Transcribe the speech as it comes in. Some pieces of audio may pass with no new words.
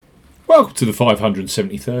Welcome to the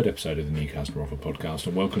 573rd episode of the New Customer Offer Podcast,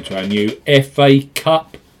 and welcome to our new FA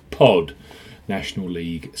Cup pod. National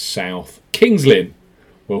League South, Kings Lynn,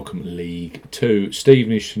 welcome League 2,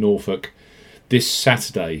 Stevenage to Norfolk, this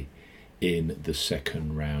Saturday in the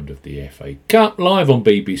second round of the FA Cup, live on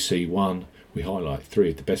BBC One. We highlight three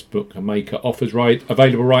of the best bookmaker offers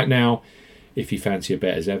available right now. If you fancy a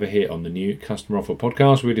bet as ever, here on the New Customer Offer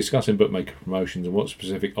Podcast, we're discussing bookmaker promotions and what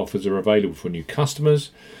specific offers are available for new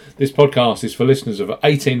customers. This podcast is for listeners of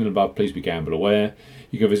 18 and above. Please be gamble aware.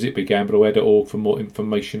 You can visit begambleaware.org for more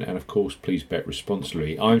information, and of course, please bet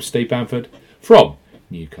responsibly. I'm Steve Bamford from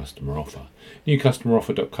New Customer Offer.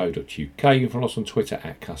 newcustomeroffer.co.uk. You can follow us on Twitter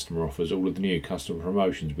at Customer Offers. All of the new customer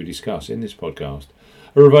promotions we discuss in this podcast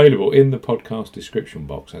are available in the podcast description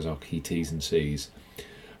box as our key T's and C's.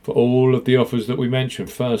 For all of the offers that we mentioned,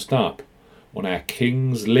 first up on our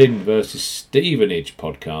Kings Lynn versus Stevenage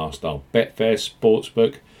podcast, our Betfair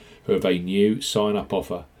Sportsbook, who have a new sign-up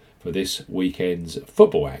offer for this weekend's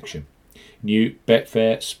football action. New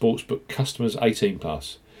Betfair Sportsbook customers 18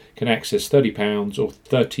 plus can access £30 or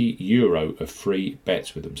 €30 of free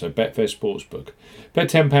bets with them. So Betfair Sportsbook, bet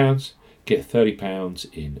 £10, get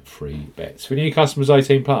 £30 in free bets. For new customers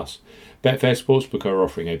 18 plus, Betfair Sportsbook are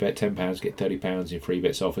offering a bet £10, get £30 in free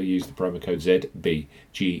bets offer. Use the promo code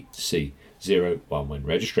ZBGC01 when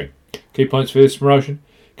registering. Key points for this promotion: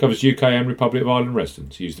 covers UK and Republic of Ireland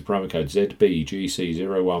residents. Use the promo code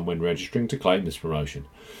ZBGC01 when registering to claim this promotion.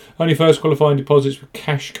 Only first qualifying deposits with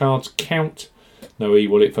cash cards count. No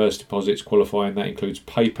e-wallet first deposits qualifying. That includes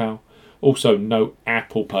PayPal. Also, no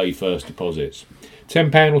Apple Pay first deposits.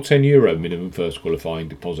 £10 or €10 minimum first qualifying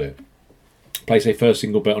deposit. Place a first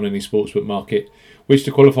single bet on any sportsbook market, which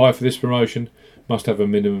to qualify for this promotion must have a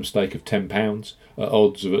minimum stake of £10 at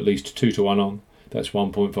odds of at least 2 to 1 on. That's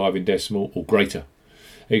 1.5 in decimal or greater.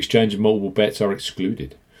 Exchange of multiple bets are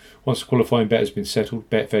excluded. Once the qualifying bet has been settled,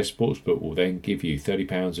 Betfair Sportsbook will then give you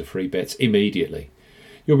 £30 of free bets immediately.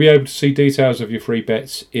 You'll be able to see details of your free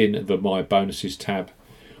bets in the My Bonuses tab,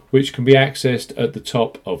 which can be accessed at the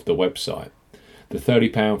top of the website. The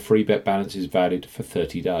 £30 free bet balance is valid for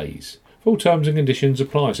 30 days. Full terms and conditions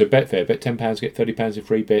apply. So Betfair, bet £10, get £30 in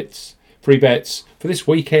free bets for this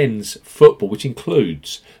weekend's football, which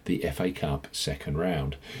includes the FA Cup second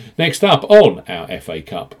round. Next up on our FA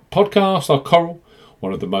Cup podcast are Coral,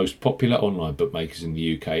 one of the most popular online bookmakers in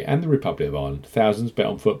the UK and the Republic of Ireland. Thousands bet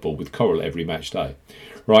on football with Coral every match day.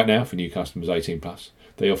 Right now, for new customers 18 plus,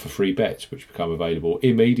 they offer free bets which become available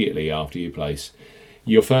immediately after you place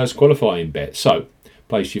your first qualifying bet. So,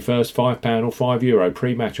 place your first £5 or €5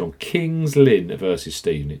 pre-match on Kings Lynn versus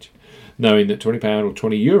Stevenage, knowing that £20 or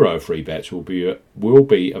 €20 free bets will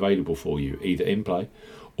be available for you either in play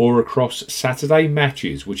or across Saturday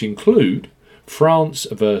matches, which include France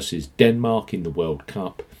versus Denmark in the World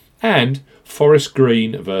Cup and Forest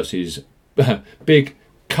Green versus big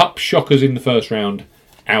cup shockers in the first round,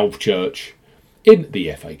 Alvechurch in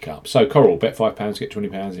the FA Cup. So Coral, bet £5, get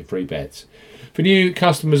 £20 in free bets. For new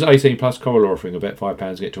customers 18 plus, Coral are offering a bet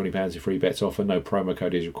 £5, get £20 in free bets offer. No promo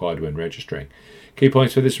code is required when registering. Key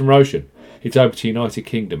points for this promotion: it's open to United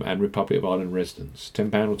Kingdom and Republic of Ireland residents.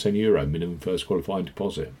 £10 or €10 minimum first qualifying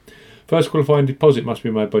deposit. First qualifying deposit must be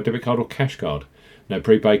made by debit card or cash card. No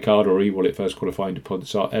prepaid card or e-wallet first qualifying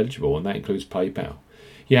deposits are eligible, and that includes PayPal.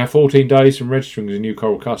 You have 14 days from registering as a new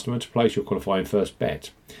Coral customer to place your qualifying first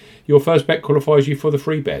bet. Your first bet qualifies you for the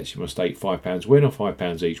free bets. You must stake £5 win or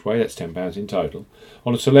 £5 each way, that's £10 in total,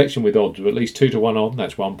 on a selection with odds of at least 2 to 1 on,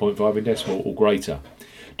 that's 1.5 in decimal or greater.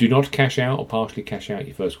 Do not cash out or partially cash out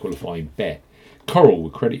your first qualifying bet. Coral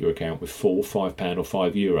will credit your account with full £5 or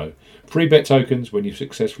 €5 free bet tokens when you've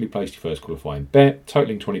successfully placed your first qualifying bet,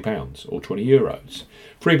 totaling £20 or €20.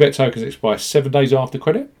 Free bet tokens expire 7 days after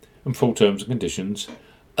credit, and full terms and conditions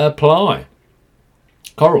apply.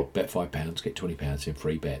 Coral, bet £5, get £20 in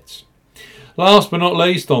free bets. Last but not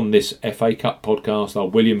least on this FA Cup podcast are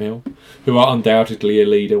William Hill, who are undoubtedly a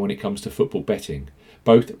leader when it comes to football betting,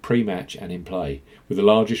 both pre-match and in play, with the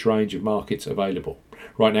largest range of markets available.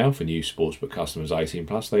 Right now, for new sportsbook customers 18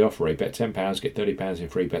 plus, they offer a bet £10, get £30 in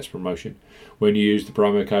free bets promotion when you use the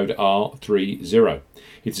promo code R30.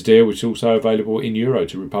 It's a deal which is also available in Euro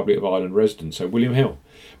to Republic of Ireland residents. So William Hill,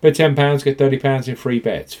 bet £10, get £30 in free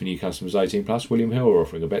bets. For new customers 18 plus, William Hill are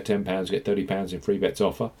offering a bet £10, get £30 in free bets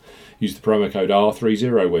offer. Use the promo code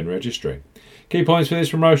R30 when registering. Key points for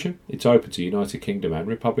this promotion: it's open to United Kingdom and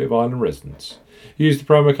Republic of Ireland residents. Use the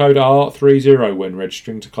promo code R30 when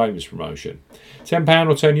registering to claim this promotion. £10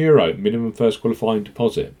 or €10 minimum first qualifying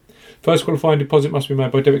deposit. First qualifying deposit must be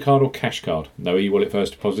made by debit card or cash card. No e-wallet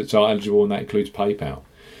first deposits are eligible, and that includes PayPal.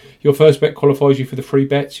 Your first bet qualifies you for the free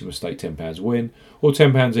bets. You must stake £10 a win, or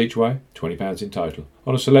 £10 each way, £20 in total,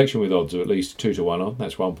 on a selection with odds of at least 2 to 1 on,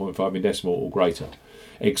 that's 1.5 in decimal or greater.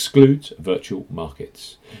 Excludes virtual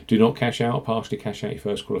markets. Do not cash out or partially cash out your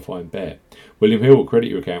first qualifying bet. William Hill will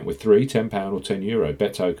credit your account with £3, £10 or €10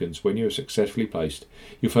 bet tokens when you have successfully placed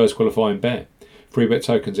your first qualifying bet. Free bet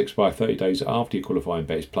tokens expire 30 days after your qualifying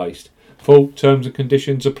bet is placed. Full terms and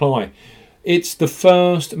conditions apply. It's the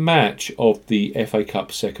first match of the FA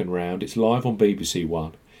Cup second round. It's live on BBC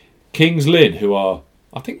One. Kings Lynn, who are,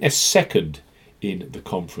 I think they're second in the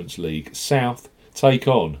Conference League South, take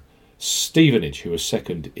on Stevenage, who are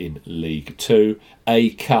second in League Two. A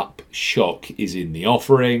cup shock is in the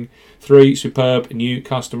offering. 3 superb new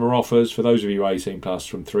customer offers for those of you 18 plus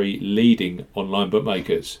from 3 leading online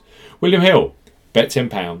bookmakers. William Hill, bet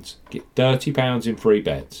 £10, get £30 in free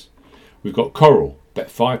bets. We've got Coral, bet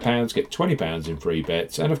 £5, get £20 in free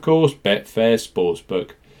bets. And of course, Betfair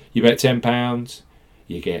Sportsbook. You bet £10,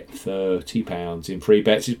 you get £30 in free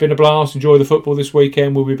bets. It's been a blast. Enjoy the football this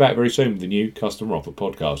weekend. We'll be back very soon with the new Customer Offer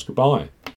podcast. Goodbye.